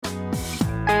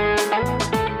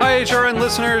HRN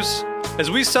listeners.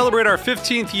 As we celebrate our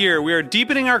 15th year, we are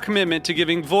deepening our commitment to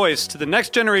giving voice to the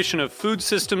next generation of food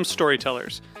systems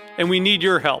storytellers, and we need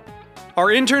your help. Our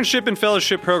internship and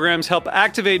fellowship programs help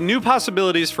activate new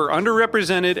possibilities for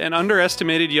underrepresented and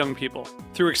underestimated young people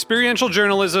through experiential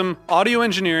journalism, audio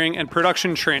engineering, and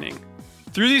production training.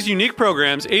 Through these unique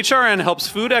programs, HRN helps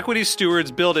food equity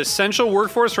stewards build essential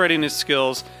workforce readiness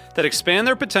skills that expand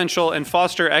their potential and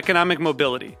foster economic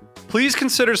mobility. Please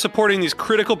consider supporting these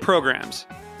critical programs.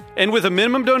 And with a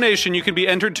minimum donation, you can be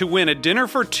entered to win a dinner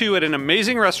for two at an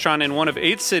amazing restaurant in one of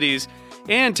 8 cities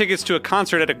and tickets to a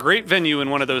concert at a great venue in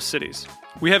one of those cities.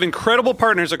 We have incredible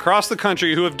partners across the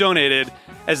country who have donated,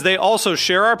 as they also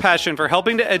share our passion for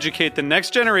helping to educate the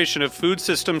next generation of food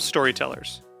systems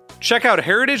storytellers. Check out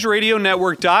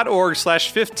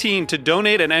heritageradionetwork.org/15 to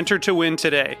donate and enter to win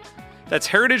today. That's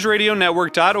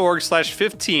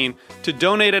heritageradionetwork.org/15 to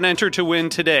donate and enter to win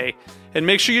today. And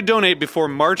make sure you donate before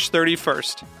March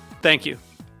 31st. Thank you.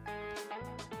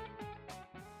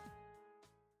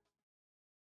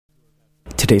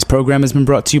 Today's program has been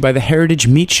brought to you by the Heritage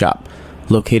Meat Shop,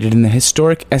 located in the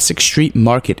historic Essex Street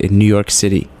Market in New York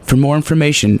City. For more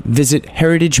information, visit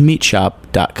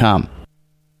heritagemeatshop.com.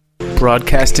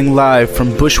 Broadcasting live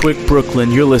from Bushwick,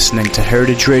 Brooklyn, you're listening to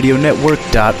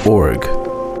heritageradionetwork.org.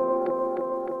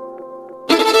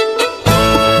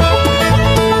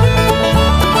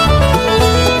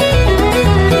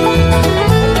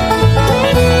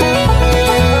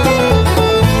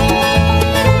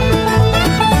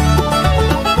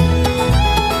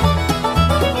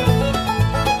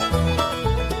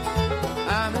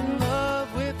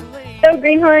 Hello,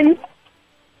 Greenhorn.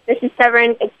 This is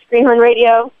Severin. It's Greenhorn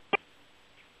Radio.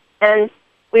 And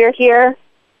we are here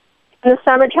in the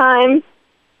summertime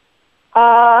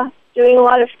doing a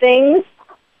lot of things,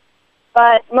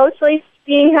 but mostly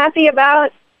being happy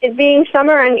about it being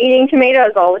summer and eating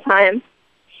tomatoes all the time.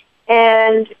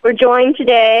 And we're joined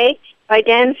today by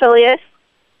Dan Fillius,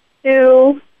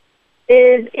 who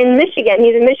is in Michigan.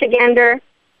 He's a Michigander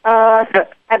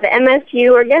at the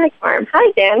MSU Organic Farm.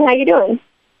 Hi, Dan. How you doing?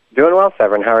 Doing well,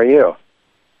 Severin. How are you?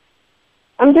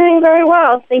 I'm doing very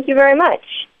well. Thank you very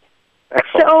much.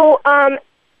 Excellent. So,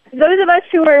 those of us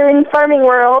who are in farming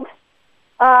world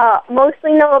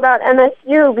mostly know about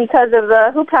MSU because of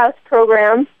the Hoop House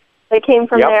program that came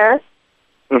from there,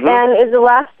 and is a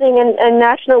lasting and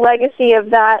national legacy of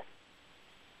that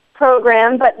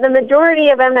program. But the majority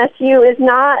of MSU is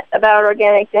not about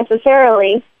organic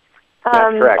necessarily. That's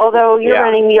correct. Although you're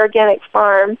running the organic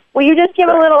farm. Will you just give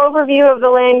a little overview of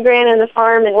the land grant and the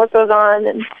farm and what goes on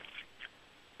in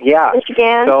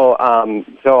Michigan? So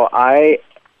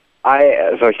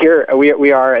here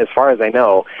we are, as far as I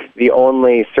know, the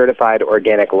only certified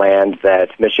organic land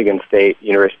that Michigan State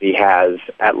University has,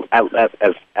 at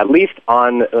least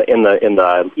in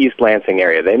the East Lansing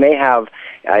area. They may have,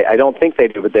 I don't think they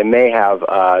do, but they may have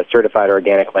certified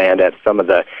organic land at some of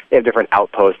they have different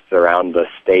outposts around the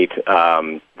state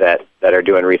that are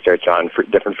doing research on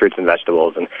different fruits and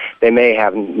vegetables, and they may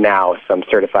have now some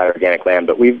certified organic land.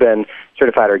 But we've been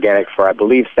certified organic for, I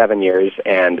believe, 7 years,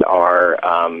 and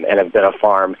and have been a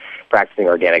farm practicing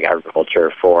organic agriculture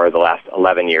for the last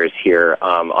 11 years here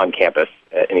on campus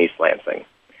in East Lansing.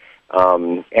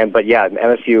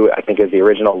 MSU, I think, is the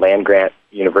original land grant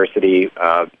university,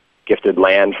 gifted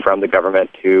land from the government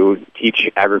to teach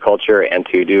agriculture and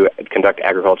to conduct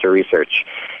agriculture research.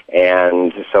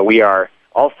 And so we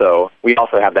also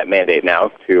have that mandate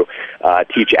now to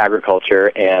teach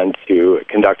agriculture and to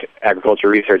conduct agriculture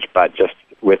research, but just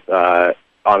with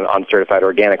on certified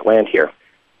organic land here.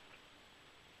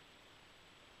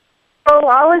 So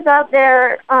I was out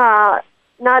there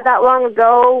not that long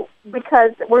ago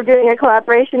because we're doing a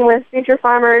collaboration with Future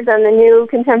Farmers and the new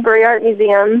Contemporary Art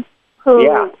Museum, who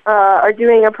are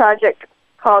doing a project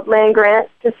called Land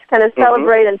Grant to kind of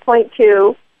celebrate and point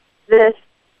to this,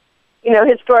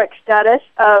 historic status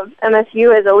of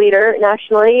MSU as a leader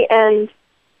nationally and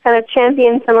kind of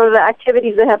champion some of the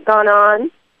activities that have gone on.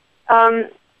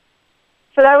 So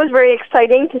that was very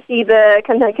exciting to see the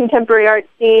contemporary art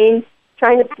scene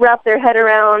trying to wrap their head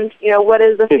around, what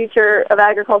is the future of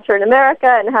agriculture in America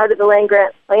and how did the land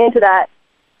grant play into that?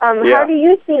 How do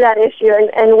you see that issue,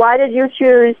 and why did you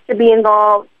choose to be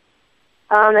involved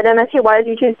at MSU? Why did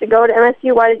you choose to go to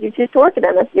MSU? Why did you choose to work at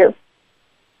MSU?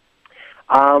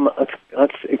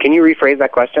 Can you rephrase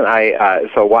that question?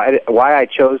 So why I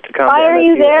chose to come? Why to are MSU?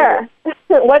 you there?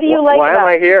 What do you like? Why about am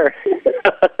I here?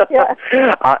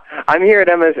 I'm here at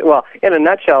MSU. Well, in a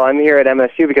nutshell, I'm here at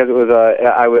MSU because it was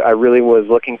I really was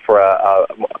looking for a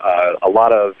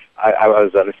lot of. I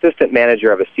was an assistant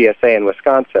manager of a CSA in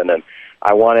Wisconsin, and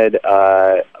I wanted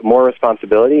more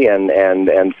responsibility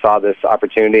and saw this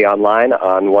opportunity online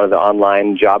on one of the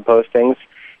online job postings.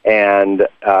 And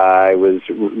I was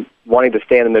wanting to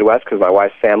stay in the Midwest because my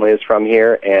wife's family is from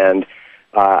here, and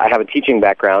I have a teaching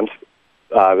background.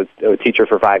 I was a teacher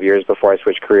for 5 years before I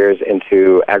switched careers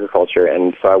into agriculture,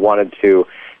 and so I wanted to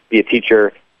be a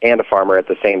teacher and a farmer at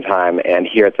the same time. And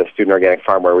here at the Student Organic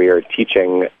Farm, where we are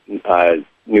teaching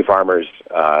new farmers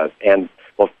and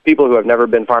people who have never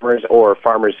been farmers or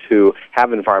farmers who have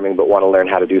been farming but want to learn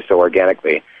how to do so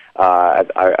organically.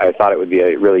 I thought it would be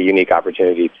a really unique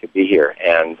opportunity to be here,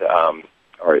 and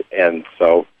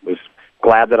so was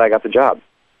glad that I got the job.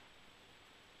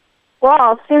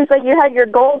 Well, it seems like you had your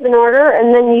goals in order,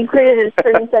 and then you created a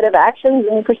certain set of actions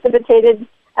and precipitated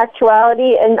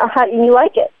actuality, and you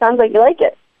like it. Sounds like you like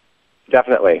it.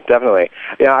 Definitely.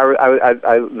 Yeah,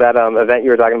 that event you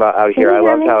were talking about out here, I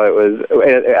loved how it was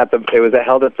it was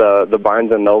held at the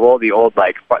Barnes and Noble. The old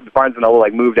the Barnes and Noble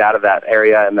moved out of that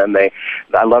area, and then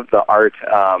I loved the art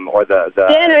or the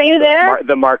Dan, are you there?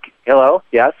 Hello,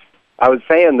 yes. I was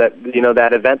saying that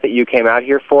that event that you came out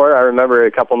here for. I remember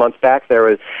a couple months back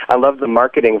I loved the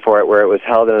marketing for it, where it was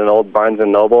held in an old Barnes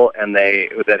and Noble, and they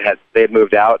had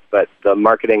moved out, but the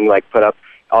marketing put up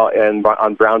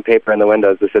on brown paper in the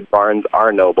windows that said "Barns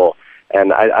are noble,"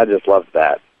 and I just loved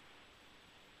that.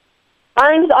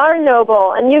 Barns are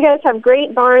noble, and you guys have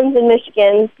great barns in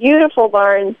Michigan, beautiful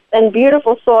barns, and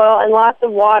beautiful soil, and lots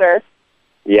of water.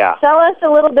 Yeah. Tell us a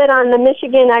little bit on the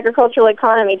Michigan agricultural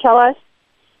economy. Tell us,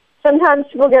 sometimes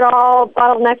people get all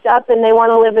bottlenecked up and they want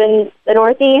to live in the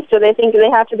Northeast, or they think they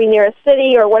have to be near a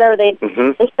city or whatever. They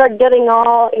start getting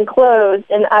all enclosed.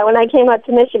 And when I came up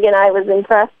to Michigan, I was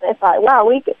impressed. I thought, wow,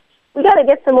 we got to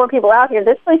get some more people out here.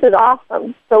 This place is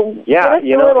awesome. So yeah,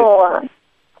 give us a little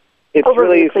it's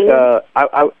really.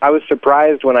 I was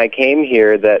surprised when I came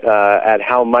here that at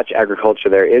how much agriculture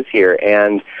there is here,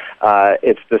 and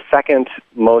it's the second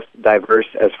most diverse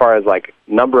as far as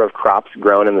number of crops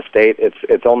grown in the state. It's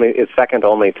second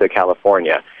only to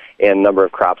California in number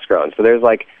of crops grown. So there's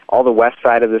all the west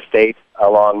side of the state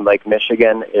along Lake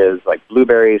Michigan is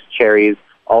blueberries, cherries,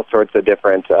 all sorts of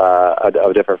different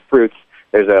fruits.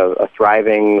 There's a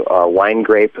thriving wine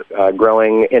grape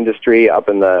growing industry up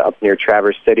near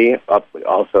Traverse City.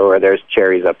 Also, where there's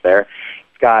cherries up there.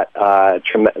 It's got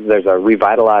there's a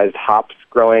revitalized hops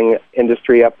growing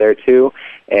industry up there too.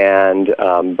 And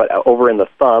but over in the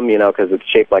thumb, because it's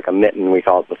shaped like a mitten, we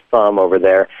call it the thumb over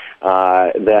there.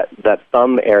 That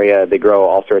thumb area, they grow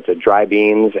all sorts of dry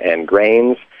beans and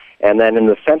grains. And then in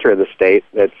the center of the state,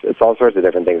 it's all sorts of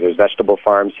different things. There's vegetable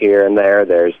farms here and there.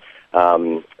 There's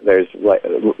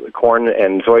corn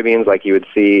and soybeans like you would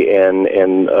see in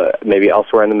maybe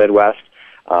elsewhere in the Midwest.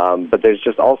 But there's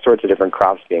just all sorts of different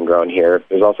crops being grown here.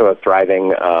 There's also a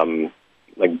thriving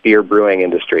beer brewing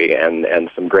industry and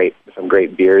some great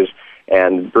beers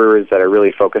and brewers that are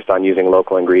really focused on using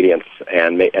local ingredients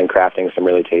and crafting some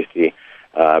really tasty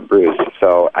brews.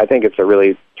 So I think it's a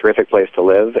really terrific place to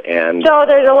live. And so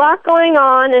there's a lot going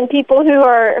on, and people who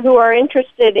are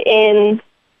interested in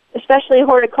especially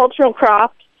horticultural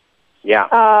crops. Yeah.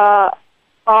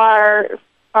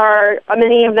 Are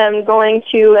many of them going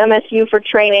to MSU for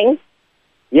training?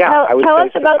 Yeah. Tell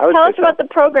us about the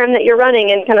program that you're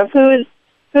running, and kind of who's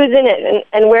in it,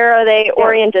 and where are they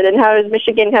oriented, and how is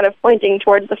Michigan kind of pointing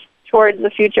towards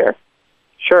the future?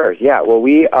 Sure. Yeah. Well,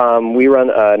 we run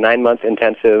a 9-month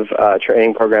intensive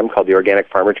training program called the Organic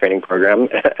Farmer Training Program,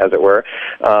 as it were,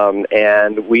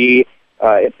 and we.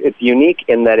 It's unique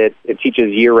in that it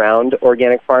teaches year-round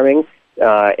organic farming,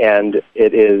 and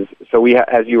it is so.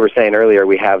 As you were saying earlier,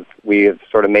 we have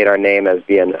sort of made our name as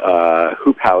being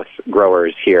hoop house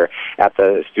growers here at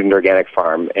the Student Organic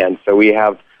Farm, and so we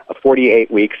have a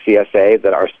 48-week CSA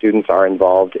that our students are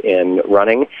involved in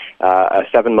running, a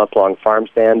 7-month-long farm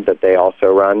stand that they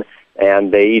also run.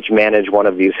 And they each manage one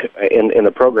of these in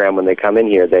the program. When they come in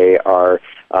here, they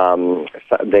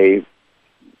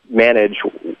manage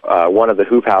one of the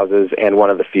hoop houses and one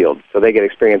of the fields. So they get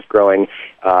experience growing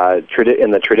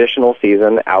in the traditional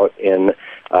season out in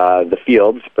the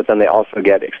fields, but then they also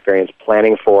get experience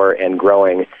planning for and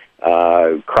growing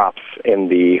crops in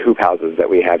the hoop houses that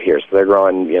we have here. So they're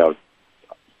growing,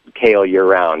 kale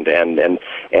year-round and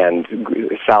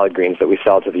salad greens that we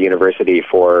sell to the university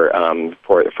for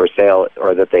sale,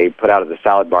 or that they put out at the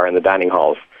salad bar in the dining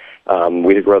halls.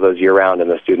 We grow those year-round,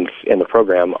 and the students in the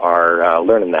program are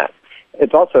learning that.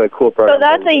 It's also a cool program. So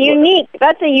that's a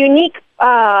unique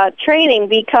training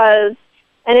because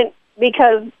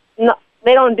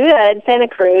they don't do that in Santa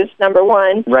Cruz. Number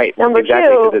one, right? Number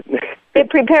exactly. two, it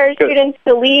prepares students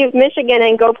to leave Michigan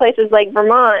and go places like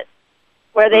Vermont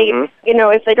where they,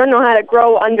 if they don't know how to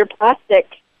grow under plastic,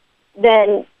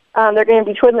 then they're going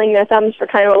to be twiddling their thumbs for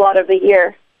kind of a lot of the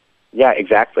year. Yeah,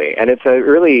 exactly. And it's a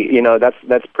really,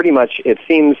 that's pretty much, it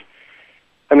seems,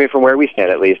 I mean, from where we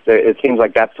stand at least, it seems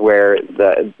like that's where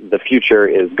the future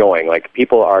is going. Like,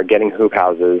 people are getting hoop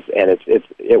houses, and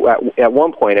at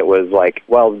one point it was like,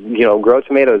 well, grow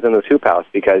tomatoes in this hoop house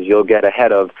because you'll get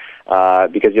ahead of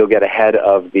the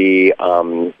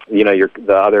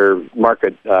the other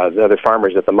market, the other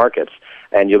farmers at the markets,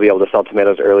 and you'll be able to sell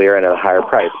tomatoes earlier and at a higher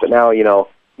price. But now,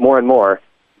 more and more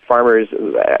farmers,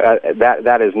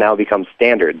 that has now become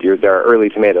standard. There are early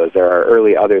tomatoes. There are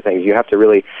early other things. You have to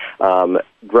really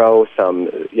grow some.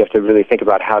 You have to really think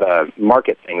about how to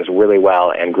market things really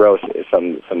well and grow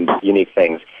some unique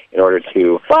things in order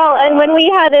to. Well, and when we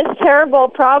had this terrible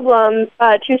problem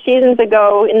 2 seasons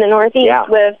ago in the Northeast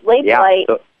with late blight,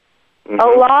 a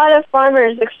lot of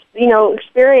farmers,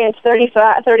 experienced $30,000,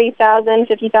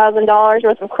 $50,000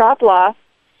 worth of crop loss.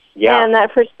 Yeah. And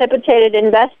that precipitated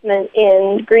investment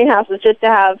in greenhouses just to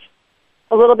have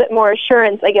a little bit more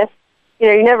assurance. I guess,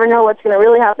 you never know what's going to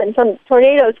really happen. Some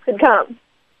tornadoes could come.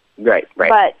 Right.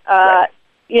 But,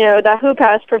 the hoop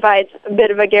house provides a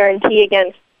bit of a guarantee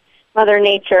against Mother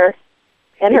Nature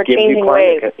and her changing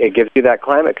ways. It gives you that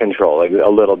climate control a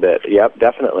little bit. Yep,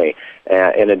 definitely.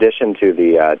 In addition to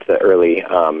the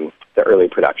early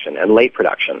production and late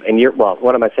production. And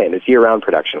what am I saying? It's year-round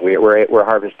production. We're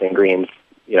harvesting greens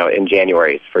in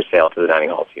January for sale to the dining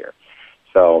halls here.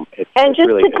 So it's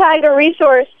really to tag a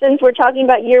resource, since we're talking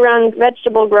about year-round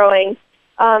vegetable growing,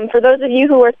 for those of you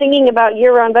who are thinking about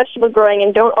year-round vegetable growing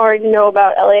and don't already know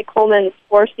about Elliott Coleman's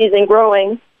 4-season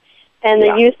growing and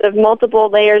the use of multiple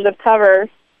layers of cover,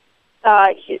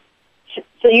 so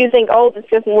you think, this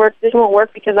doesn't work, this won't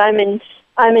work because I'm in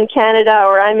Canada,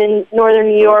 or I'm in northern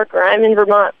New York, or I'm in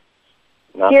Vermont.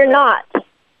 You're not.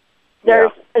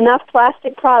 There's enough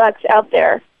plastic products out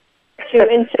there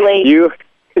to insulate. You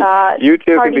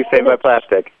too can be saved by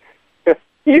plastic.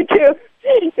 You too,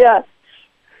 yeah.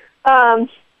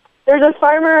 There's a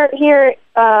farmer here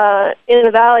in the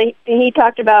valley, and he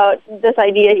talked about this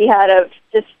idea he had of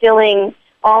distilling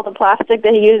all the plastic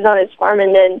that he uses on his farm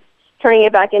and then turning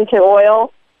it back into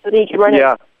oil so that he could run his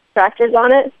tractors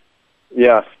on it.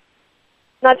 Yeah.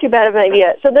 Not too bad of an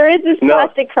idea. So there is this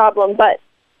plastic problem, but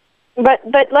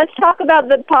let's talk about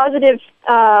the positive.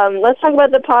 Let's talk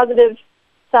about the positive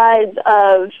sides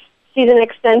of season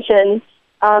extension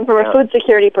from a food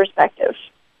security perspective.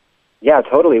 Yeah,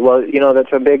 totally. Well,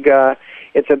 that's a big.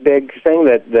 It's a big thing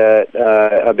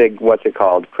a big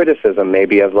criticism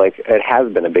maybe of it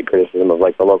has been a big criticism of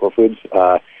the local foods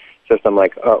system.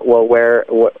 Where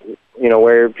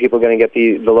are people going to get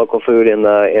the local food in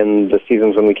the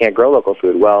seasons when we can't grow local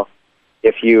food? Well,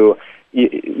 if you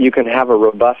can have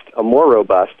a more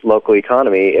robust local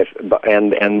economy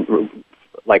and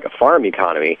like a farm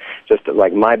economy, just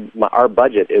like our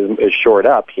budget is shored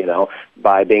up,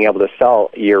 by being able to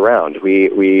sell year round.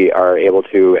 We are able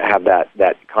to have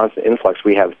that constant influx.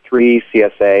 We have three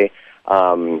CSA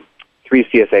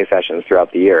sessions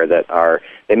throughout the year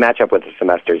they match up with the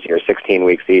semesters here, 16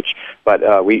 weeks each. But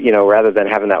rather than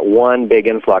having that one big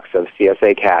influx of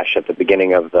CSA cash at the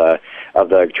beginning of the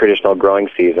traditional growing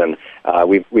season,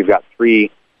 we've got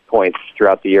 3 points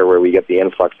throughout the year where we get the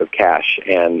influx of cash,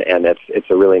 and it's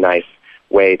a really nice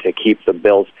way to keep the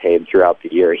bills paid throughout the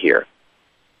year here.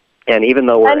 And even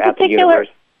though we're at the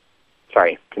university,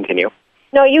 sorry, continue.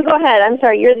 No, you go ahead. I'm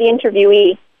sorry, you're the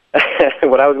interviewee.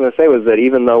 What I was going to say was that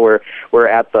even though we're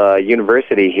at the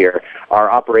university here, our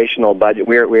operational budget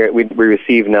we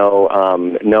receive no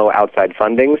outside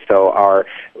funding, so our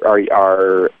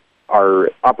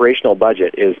operational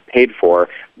budget is paid for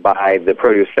by the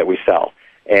produce that we sell.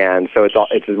 And so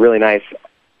it's really nice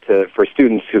for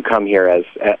students who come here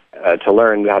to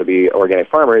learn how to be organic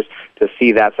farmers to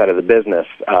see that side of the business,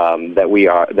 that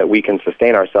we can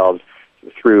sustain ourselves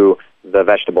through the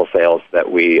vegetable sales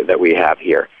that we have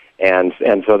here. And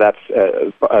so that's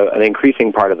an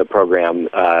increasing part of the program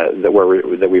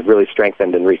that we've really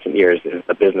strengthened in recent years is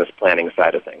the business planning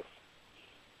side of things.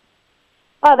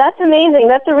 Oh, that's amazing.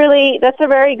 That's a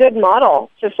very good model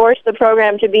to force the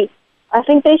program to be. I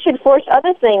think they should force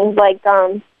other things like,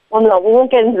 we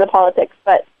won't get into the politics,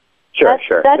 but sure.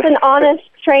 That's an honest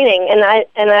training, and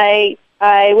I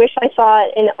wish I saw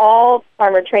it in all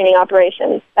farmer training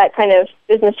operations, that kind of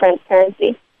business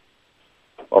transparency.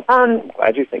 Well,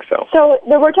 I do think so. So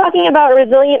we're talking about a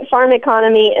resilient farm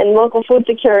economy and local food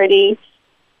security.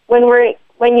 When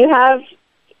you have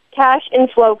cash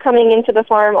inflow coming into the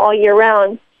farm all year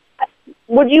round,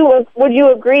 would you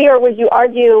agree or would you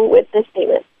argue with this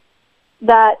statement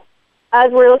that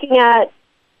as we're looking at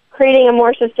creating a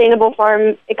more sustainable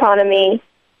farm economy,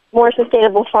 more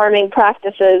sustainable farming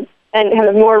practices, and kind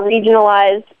of more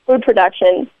regionalized food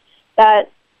production, that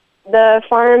the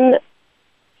farm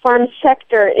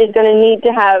sector is going to need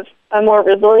to have a more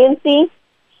resiliency,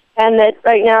 and that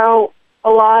right now a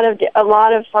lot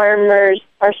of farmers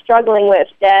are struggling with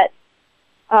debt,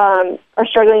 are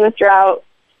struggling with drought,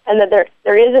 and that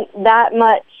there isn't that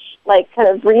much like kind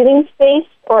of breathing space,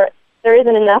 or there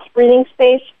isn't enough breathing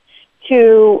space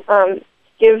to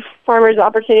give farmers the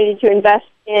opportunity to invest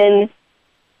in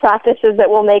practices that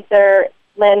will make their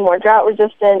land more drought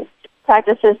resistant,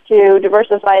 practices to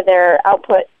diversify their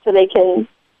output so they can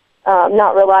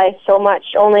not rely so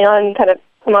much only on kind of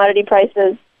commodity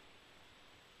prices.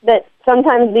 That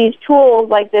sometimes these tools,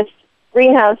 like this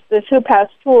hoop house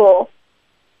tool,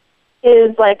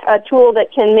 is like a tool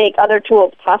that can make other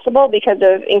tools possible because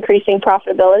of increasing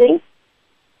profitability.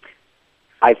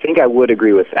 I think I would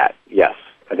agree with that. Yes,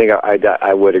 I think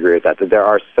I would agree with that. That there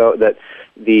are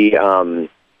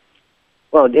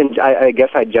I guess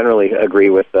I generally agree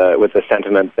with the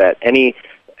sentiment that any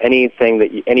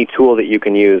tool that you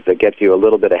can use that gets you a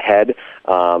little bit ahead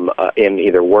in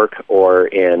either work or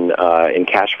in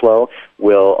cash flow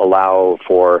will allow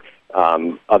for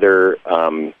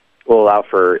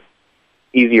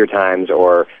easier times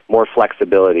or more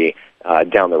flexibility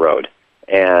down the road.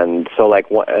 And so, like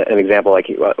an example, like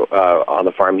on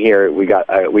the farm here, we got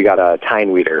a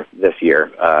tine weeder this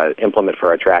year, implement for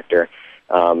our tractor,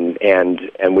 and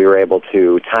we were able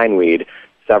to tine weed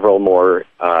several more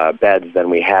beds than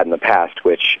we had in the past,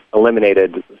 which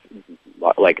eliminated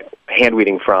like hand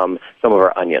weeding from some of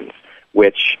our onions.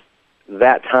 Which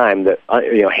that time that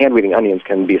hand weeding onions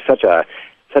can be such a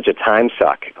time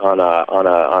suck on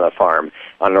a farm,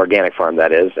 on an organic farm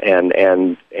that is,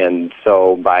 and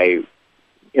so by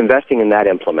investing in that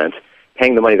implement,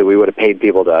 paying the money that we would have paid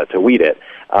people to weed it,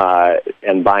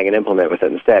 and buying an implement with it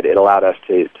instead, it allowed us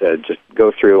to just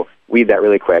go through, weed that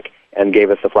really quick, and gave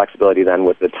us the flexibility then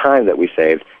with the time that we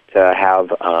saved to have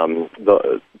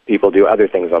the people do other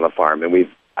things on the farm. And we've,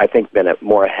 I think, been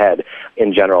more ahead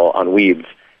in general on weeds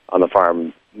on the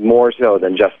farm, more so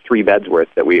than just 3 beds worth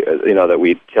that we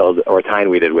tilled or tine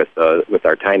weeded with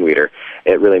our tine weeder.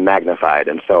 It really magnified,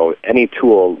 and so any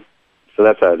tool. So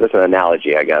that's an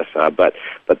analogy, I guess. But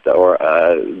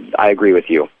I agree with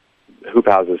you. Hoop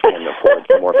houses can afford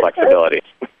some more flexibility.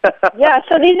 Yeah.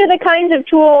 So these are the kinds of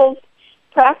tools,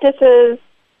 practices,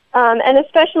 and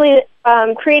especially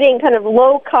creating kind of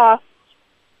low-cost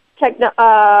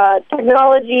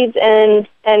technologies and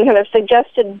kind of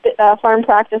suggested farm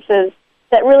practices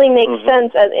that really make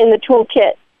sense in the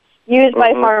toolkit used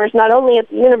by farmers, not only at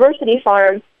the university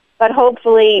farm, but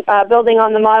hopefully building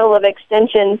on the model of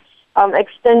extension,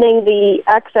 extending the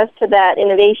access to that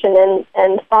innovation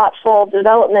and thoughtful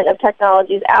development of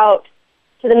technologies out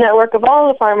to the network of all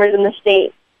the farmers in the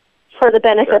state for the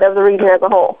benefit of the region as a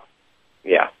whole.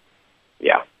 Yeah,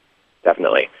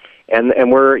 definitely. And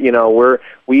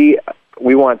we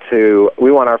want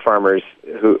our farmers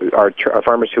who are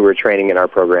farmers who we're training in our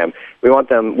program.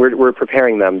 We're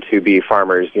preparing them to be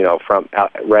farmers, from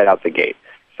right out the gate.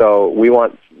 So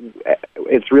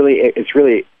it's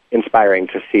really inspiring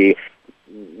to see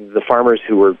the farmers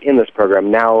who were in this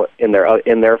program now in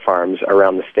their farms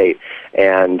around the state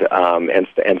and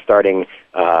starting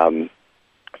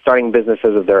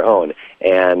businesses of their own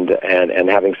and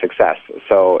having success.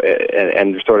 So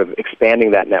and sort of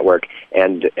expanding that network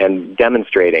and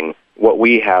demonstrating what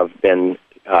we have been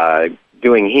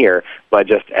doing here, but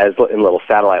just as in little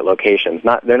satellite locations.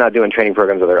 They're not doing training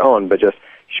programs of their own, but just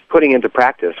putting into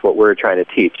practice what we're trying to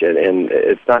teach. And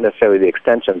it's not necessarily the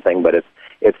extension thing, but it's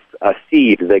a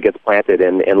seed that gets planted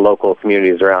in local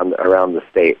communities around the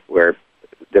state, where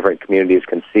different communities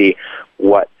can see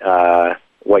what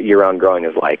year-round growing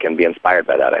is like and be inspired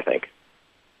by that, I think.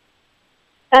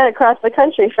 And across the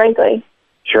country, frankly.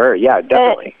 Sure. Yeah.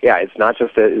 Definitely. It's not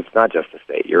just the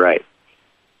state. You're right.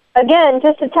 Again,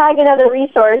 just to tag another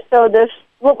resource. So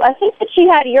I think that she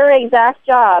had your exact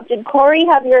job. Did Corey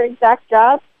have your exact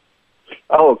job?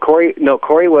 Oh, Corey. No,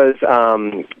 Corey was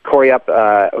Corey Up,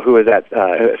 who was at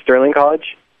Sterling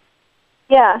College.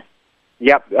 Yeah.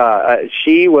 Yep.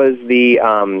 She was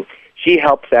the. She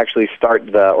helped actually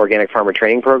start the Organic Farmer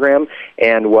Training Program,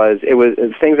 and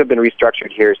things have been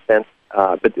restructured here since.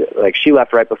 But like she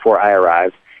left right before I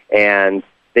arrived, and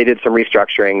they did some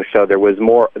restructuring, so there was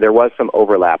some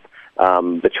overlap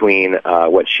between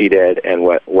what she did and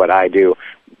what I do.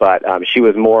 But she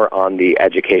was more on the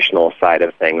educational side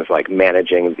of things, like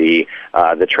managing the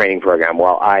training program,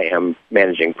 while I am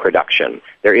managing production.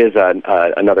 There is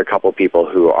another couple people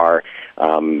who are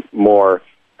more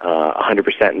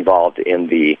 100% involved in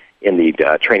the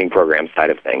training program side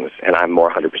of things, and I'm more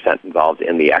 100% involved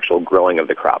in the actual growing of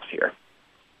the crops here.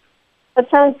 That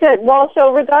sounds good. Well,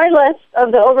 so regardless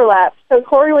of the overlap, so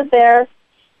Corey was there,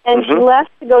 and she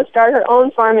left to go start her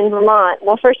own farm in Vermont.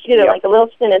 Well, first she did like a little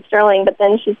stint at Sterling, but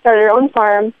then she started her own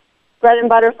farm, bread and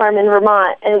butter farm in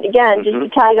Vermont. And again, just to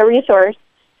tag a resource,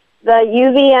 the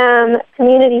UVM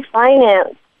Community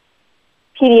Finance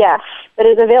PDF that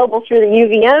is available through the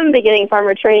UVM Beginning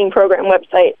Farmer Training Program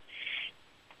website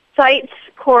cites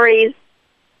Corey's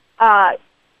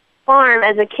farm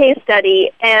as a case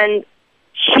study, and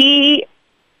she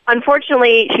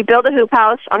built a hoop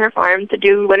house on her farm to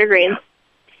do winter greens,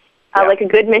 like a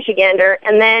good Michigander,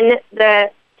 and then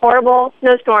the horrible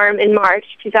snowstorm in March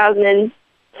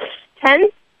 2010,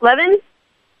 11,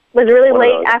 was really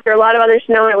late after a lot of other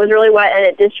snow, and it was really wet, and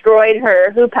it destroyed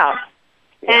her hoop house.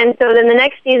 Yeah. And so then the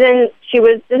next season,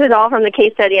 this is all from the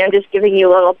case study, I'm just giving you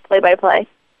a little play-by-play.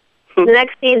 The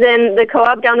next season, the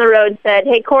co-op down the road said,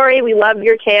 "Hey, Corey, we love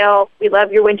your kale, we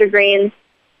love your winter greens,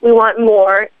 we want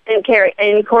more." And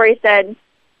Corey said,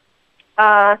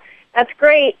 "That's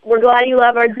great, we're glad you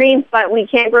love our greens, but we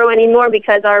can't grow any more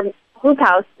because our hoop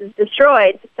house is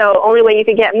destroyed. So only way you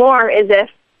could get more is if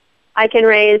I can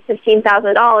raise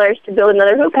 $15,000 to build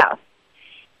another hoop house."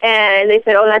 And they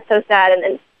said, "Oh, that's so sad." And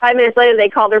then 5 minutes later, they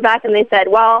called her back and they said,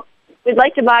 "Well, we'd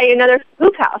like to buy you another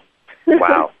hoop house."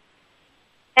 Wow.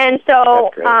 And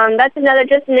so that's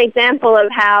just an example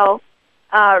of how,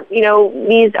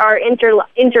 these are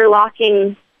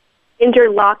interlocking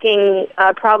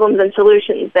problems and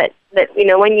solutions that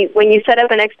when you set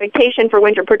up an expectation for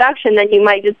winter production, then you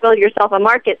might just build yourself a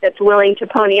market that's willing to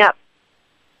pony up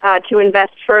to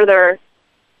invest further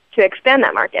to expand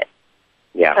that market.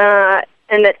 Yeah.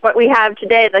 And that what we have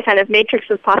today, the kind of matrix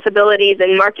of possibilities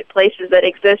and marketplaces that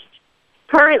exist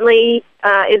currently,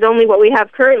 is only what we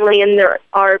have currently, and there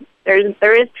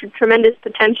is tremendous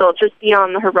potential just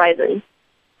beyond the horizon.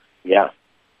 Yeah.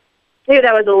 Maybe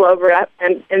that was a little over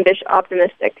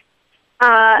optimistic.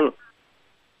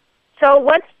 So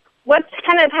what's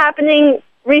kind of happening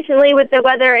recently with the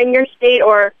weather in your state,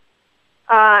 or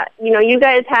you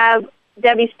guys have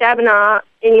Debbie Stabenow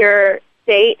in your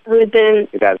state, who's been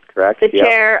That's correct. the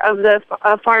chair of the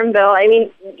Farm Bill. I mean,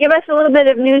 give us a little bit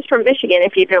of news from Michigan,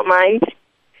 if you don't mind.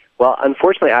 Well,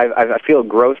 unfortunately, I feel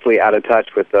grossly out of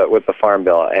touch with the Farm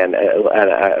Bill, and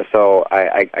so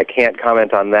I can't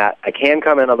comment on that. I can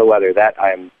comment on the weather that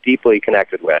I'm deeply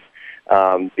connected with.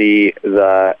 We've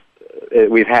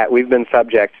been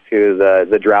subject to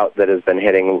the drought that has been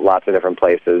hitting lots of different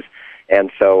places,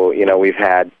 and so we've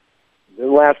had the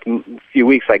last few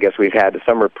weeks. I guess we've had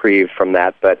some reprieve from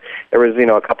that, but there was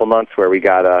a couple months where we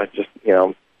got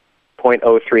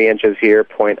 0.03 inches here,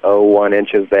 0.01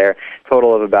 inches there,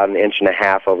 total of about 1.5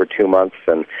 inches over 2 months,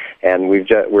 and we've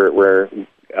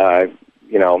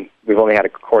we've only had a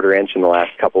 1/4 inch in the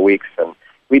last couple weeks, and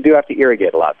we do have to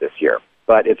irrigate a lot this year.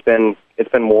 But it's been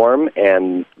warm,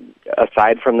 and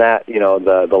aside from that,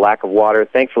 the lack of water,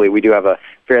 thankfully we do have a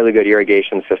fairly good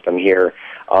irrigation system here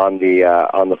on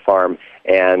the farm,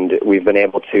 and we've been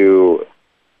able to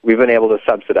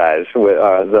subsidize with,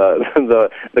 the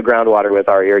groundwater with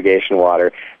our irrigation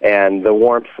water, and the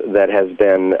warmth that has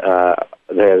been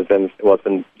it's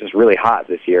been just really hot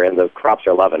this year, and the crops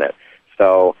are loving it.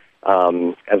 So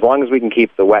as long as we can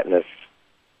keep the wetness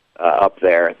up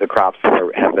there, the crops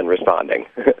have been responding.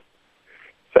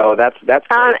 So that's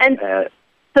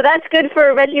so that's good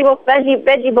for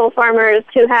vegetable farmers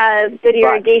to have good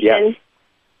irrigation.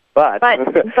 But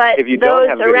if you don't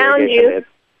have good irrigation,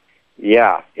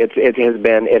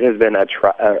 it has been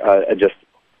just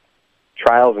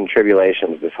trials and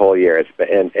tribulations this whole year. It's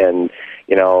been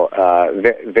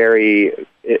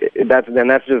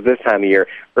that's just this time of year.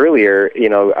 Earlier,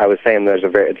 I was saying it's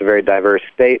a very diverse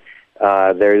state.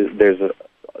 There's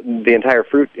the entire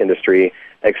fruit industry,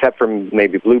 except for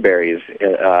maybe blueberries,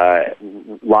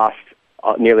 lost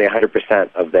nearly 100%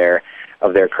 of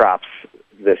their crops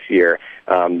this year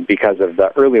because of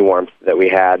the early warmth that we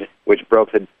had, which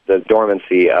broke the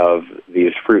dormancy of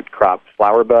these fruit crop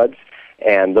flower buds,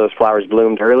 and those flowers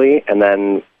bloomed early, and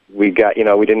then we got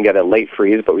we didn't get a late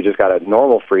freeze, but we just got a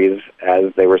normal freeze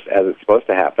as it's supposed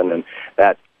to happen, and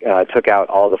that took out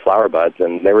all the flower buds,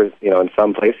 and there was in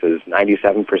some places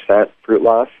 97% fruit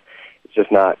loss. It's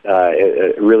just not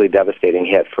a really devastating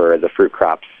hit for the fruit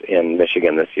crops in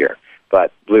Michigan this year.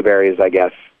 But blueberries, I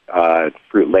guess,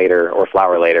 fruit later or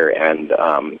flower later, and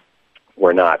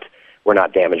we're not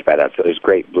damaged by that. So there's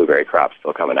great blueberry crops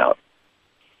still coming out.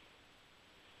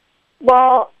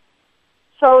 Well,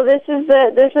 so this is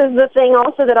the thing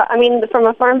also that from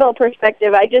a Farm Bill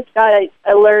perspective, I just got a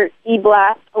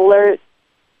e-blast alert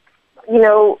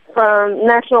from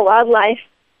National Wildlife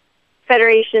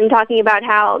Federation talking about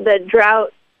how the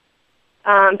drought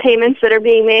payments that are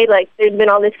being made, like there's been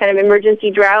all this kind of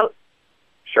emergency drought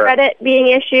credit being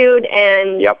issued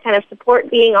and kind of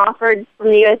support being offered from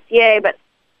the USDA, but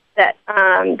that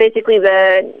basically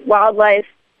the wildlife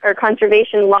or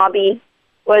conservation lobby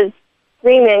was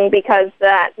screaming because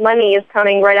that money is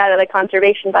coming right out of the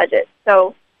conservation budget.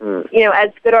 So,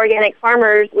 as good organic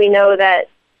farmers, we know that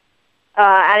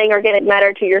adding organic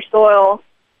matter to your soil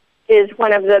is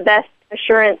one of the best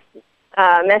assurance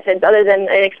methods, other than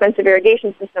an expensive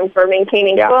irrigation system, for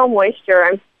maintaining soil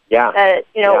moisture.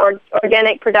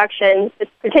 Organic production,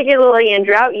 particularly in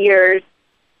drought years,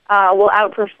 will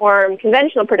outperform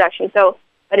conventional production. So,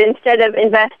 but instead of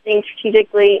investing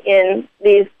strategically in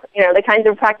these, the kinds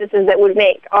of practices that would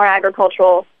make our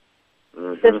agricultural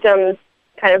systems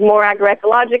kind of more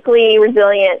agroecologically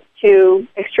resilient to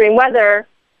extreme weather,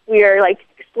 we are like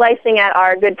slicing at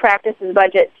our good practices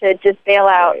budget to just bail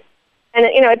out. And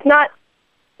it's not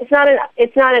an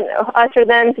us or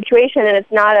them situation, and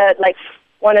it's not a like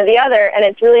one or the other. And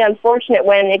it's really unfortunate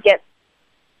when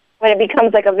it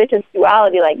becomes like a vicious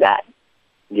duality like that.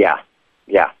 Yeah.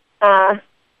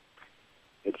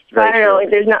 It's very I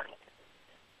don't know.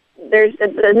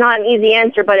 There's not an easy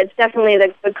answer, but it's definitely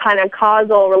the kind of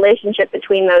causal relationship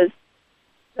between the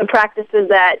practices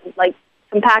that like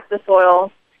compact the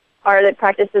soil are the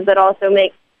practices that also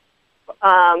make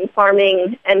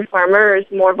farming and farmers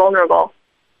more vulnerable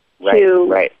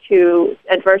to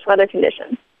adverse weather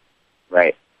conditions.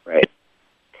 Right.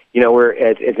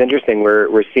 It's interesting.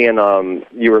 We're seeing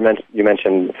you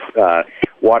mentioned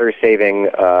water saving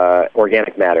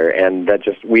organic matter, and that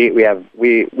just we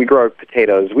grow our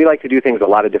potatoes. We like to do things a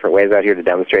lot of different ways out here to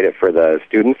demonstrate it for the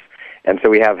students. And so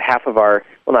we have half of our,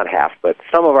 well, not half, but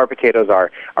some of our potatoes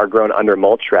are grown under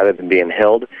mulch rather than being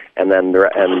hilled, and then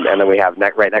we have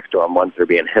right next to them ones that are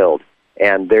being hilled.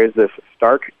 And there's this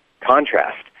stark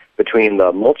contrast between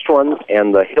the mulched ones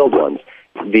and the hilled ones.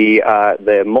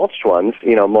 The mulched ones,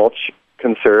 mulch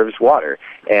conserves water,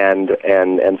 and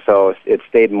so it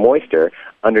stayed moister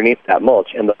underneath that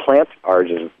mulch, and the plants are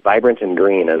just vibrant and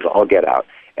green as all get out.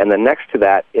 And then next to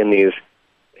that, in these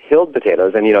hilled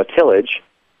potatoes, and tillage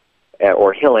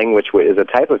or hilling, which is a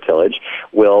type of tillage,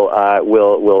 will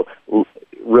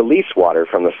release water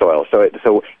from the soil.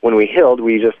 So when we hilled,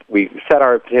 we set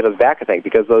our potatoes back, I think,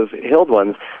 because those hilled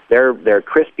ones, they're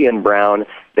crispy and brown.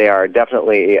 They are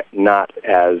definitely not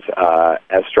as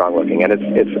strong looking, and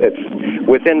it's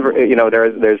within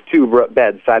there's two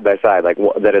beds side by side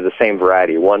that are the same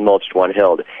variety, one mulched, one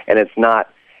hilled, and it's not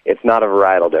a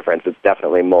varietal difference. It's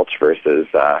definitely mulch versus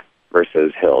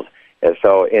hilled, and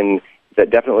so that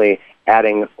definitely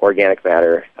adding organic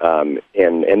matter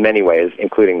in many ways,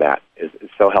 including that, is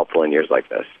so helpful in years like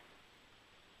this.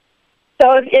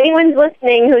 So if anyone's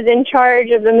listening who's in charge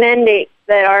of the mandates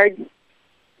that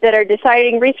are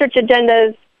deciding research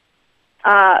agendas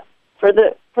for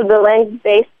the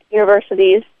land-based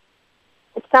universities,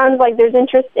 it sounds like there's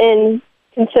interest in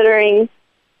considering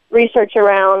research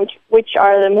around which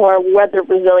are the more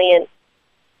weather-resilient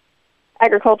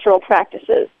agricultural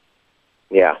practices.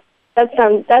 Yeah. That's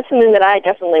something that I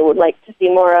definitely would like to see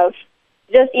more of.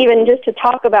 Just to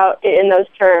talk about it in those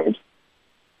terms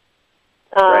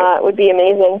would be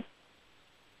amazing.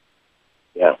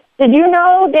 Yeah. Did you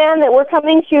know, Dan, that we're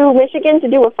coming to Michigan to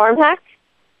do a farm hack?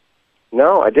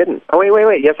 No, I didn't. Oh,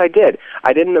 wait. Yes, I did.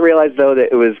 I didn't realize, though,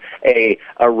 that it was a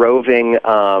roving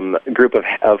group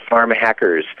of farm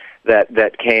hackers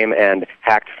that came and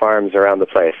hacked farms around the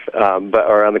place, but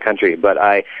around the country. But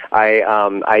I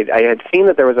had seen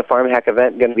that there was a farm hack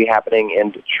event going to be happening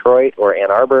in Detroit or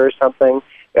Ann Arbor or something.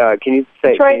 Can you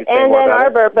say Detroit and Ann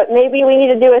Arbor? But maybe we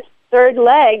need to do a third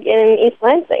leg in East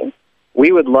Lansing.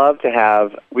 We would love to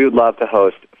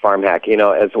host Farm Hack.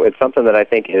 It's something that I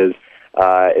think is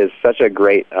such a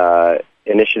great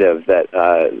initiative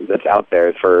that's out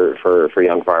there for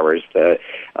young farmers to.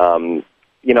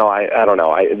 I don't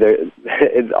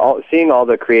know. Seeing all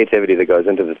the creativity that goes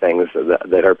into the things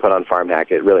that are put on Farm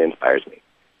Hack, it really inspires me.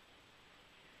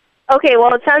 Okay,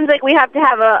 well, it sounds like we have to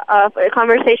have a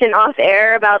conversation off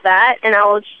air about that, and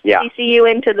I'll CC you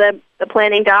into the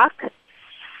planning doc.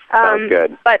 Sounds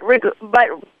good. But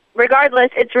regardless,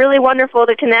 it's really wonderful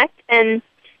to connect. And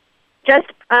just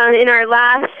in our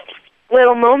last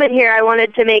little moment here, I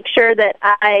wanted to make sure that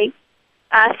I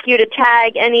ask you to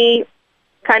tag any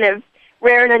kind of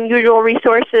rare and unusual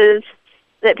resources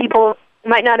that people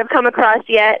might not have come across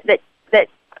yet that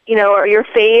are your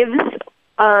faves,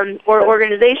 or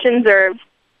organizations or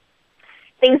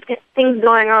things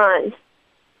going on.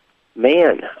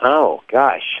 Man, oh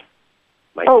gosh.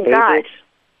 My favorites?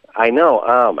 I know.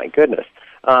 Oh my goodness.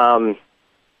 I'm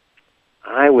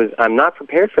not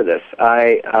prepared for this.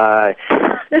 It's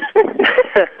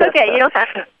okay. You don't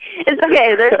have to. It's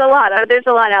okay. There's a lot out there. There's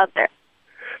a lot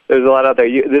out there.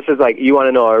 This is like, you want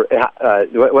to know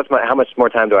how much more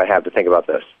time do I have to think about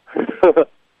this?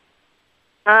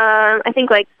 I think,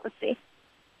 let's see.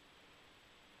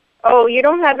 Oh, you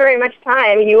don't have very much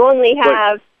time. You only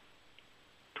have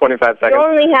 25 seconds. You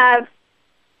only have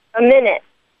a minute.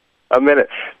 A minute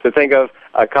to think of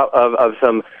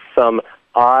some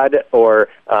odd or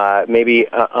maybe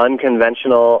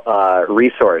unconventional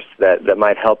resource that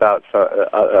might help out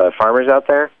farmers out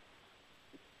there.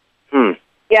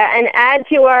 Yeah, and add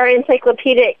to our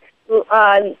encyclopedic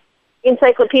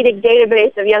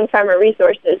database of young farmer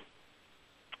resources.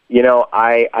 You know,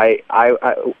 I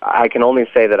can only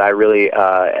say that I really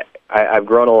I've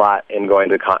grown a lot in going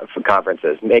to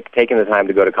conferences, taking the time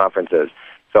to go to conferences.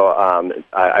 So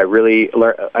I really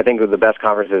learned. I think the best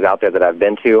conferences out there that I've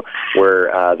been to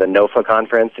were the NOFA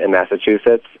conference in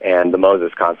Massachusetts and the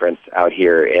Moses conference out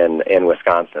here in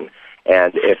Wisconsin.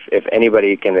 And if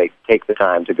anybody can take the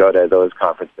time to go to those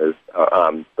conferences,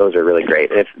 those are really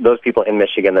great. If those people in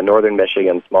Michigan, the Northern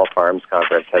Michigan Small Farms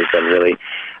Conference has been really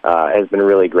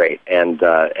great. And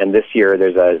this year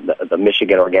there's the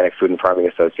Michigan Organic Food and Farming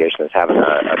Association is having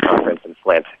a conference in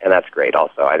Flint, and that's great.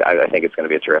 Also, I think it's going to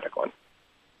be a terrific one.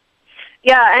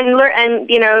 Yeah, and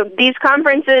these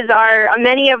conferences are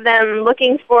many of them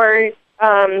looking for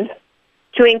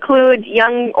to include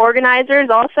young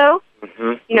organizers also.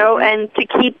 And to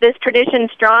keep this tradition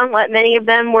strong, many of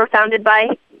them were founded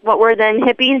by what were then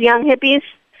hippies, young hippies,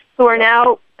 who are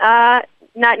now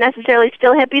not necessarily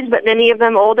still hippies, but many of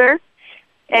them older.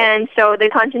 And so the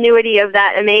continuity of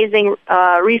that amazing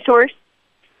resource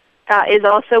is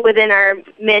also within our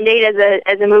mandate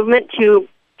as a movement to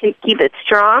keep it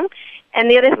strong. And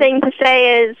the other thing to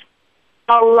say is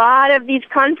a lot of these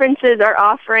conferences are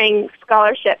offering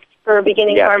scholarships for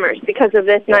beginning farmers because of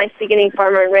this nice beginning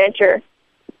farmer and rancher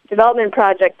development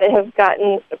project. They have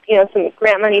gotten, some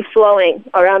grant money flowing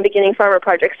around beginning farmer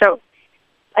projects. So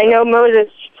I know Moses,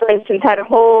 for instance, had a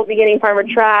whole beginning farmer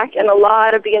track and a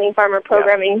lot of beginning farmer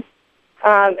programming,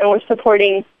 and we're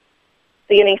supporting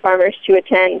beginning farmers to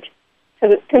attend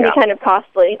because it can be kind of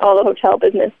costly, all the hotel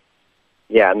business.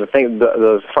 Yeah, and the thing,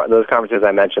 those conferences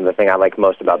I mentioned, the thing I like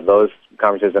most about those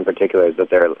conferences in particular is that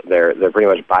they're pretty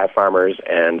much by farmers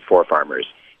and for farmers.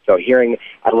 So I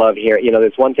love hearing,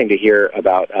 there's one thing to hear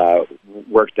about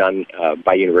work done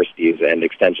by universities and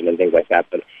extension and things like that,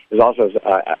 but there's also,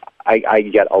 I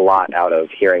get a lot out of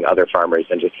hearing other farmers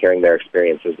and just hearing their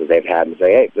experiences that they've had and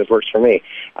say, hey, this works for me.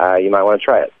 You might want to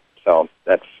try it. So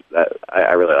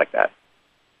I really like that.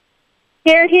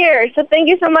 Hear, hear. So thank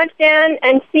you so much, Dan,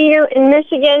 and see you in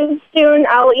Michigan soon.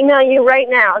 I'll email you right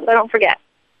now, so don't forget.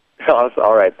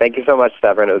 All right. Thank you so much,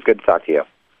 Severin. It was good to talk to you.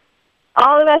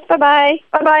 All the best. Bye-bye.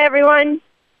 Bye-bye, everyone.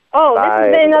 Oh, Bye. This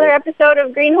has been another episode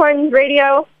of Greenhorns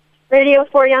Radio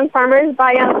for young farmers,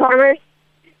 by young farmers.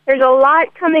 There's a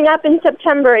lot coming up in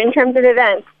September in terms of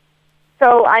events.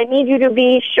 So I need you to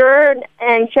be sure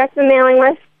and check the mailing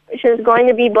list, which is going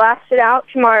to be blasted out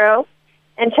tomorrow,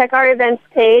 and check our events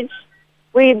page.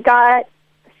 We've got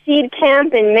seed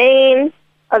camp in Maine,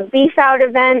 a beef out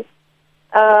event,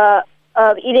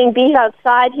 of eating beef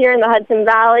outside here in the Hudson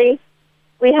Valley.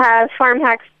 We have Farm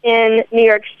Hacks in New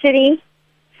York City,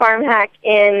 Farm Hack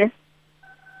in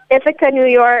Ithaca, New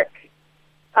York.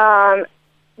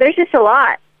 There's just a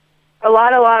lot.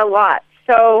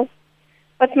 So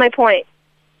what's my point?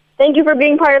 Thank you for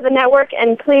being part of the network,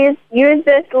 and please use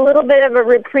this little bit of a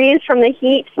reprise from the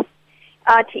heat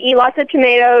to eat lots of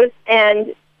tomatoes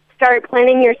and start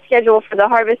planning your schedule for the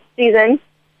harvest season,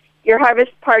 your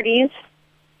harvest parties,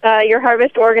 your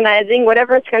harvest organizing,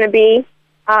 whatever it's going to be,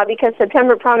 because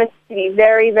September promises to be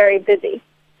very, very busy.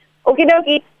 Okie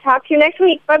dokie. Talk to you next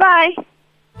week. Bye-bye.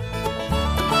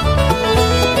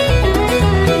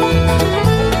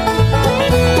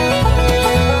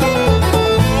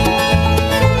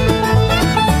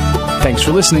 Thanks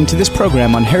for listening to this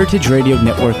program on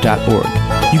heritageradionetwork.org.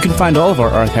 You can find all of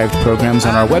our archived programs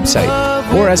on our website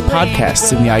or as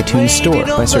podcasts in the iTunes Store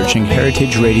by searching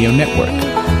Heritage Radio Network.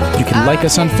 You can like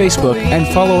us on Facebook and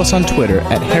follow us on Twitter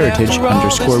at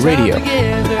 @heritage_radio.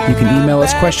 You can email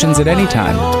us questions at any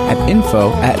time at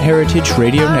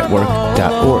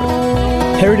info@heritageradionetwork.org.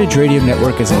 Heritage Radio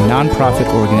Network is a non-profit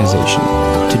organization.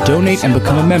 To donate and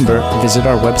become a member, visit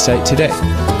our website today.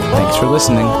 Thanks for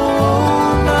listening.